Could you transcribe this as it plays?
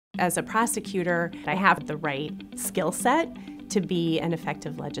as a prosecutor, I have the right skill set to be an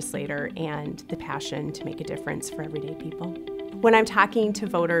effective legislator and the passion to make a difference for everyday people. When I'm talking to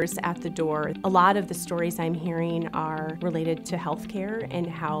voters at the door, a lot of the stories I'm hearing are related to healthcare and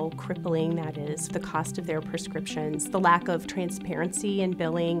how crippling that is, the cost of their prescriptions, the lack of transparency in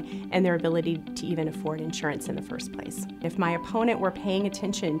billing, and their ability to even afford insurance in the first place. If my opponent were paying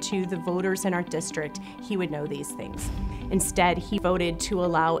attention to the voters in our district, he would know these things. Instead, he voted to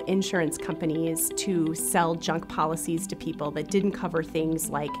allow insurance companies to sell junk policies to people that didn't cover things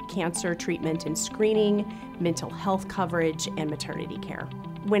like cancer treatment and screening, mental health coverage, and maternity care.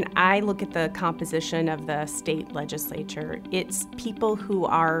 When I look at the composition of the state legislature, it's people who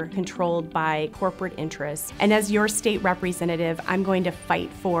are controlled by corporate interests. And as your state representative, I'm going to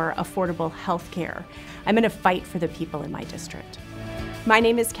fight for affordable health care. I'm going to fight for the people in my district. My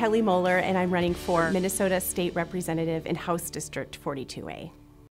name is Kelly Moller, and I'm running for Minnesota State Representative in House District 42A.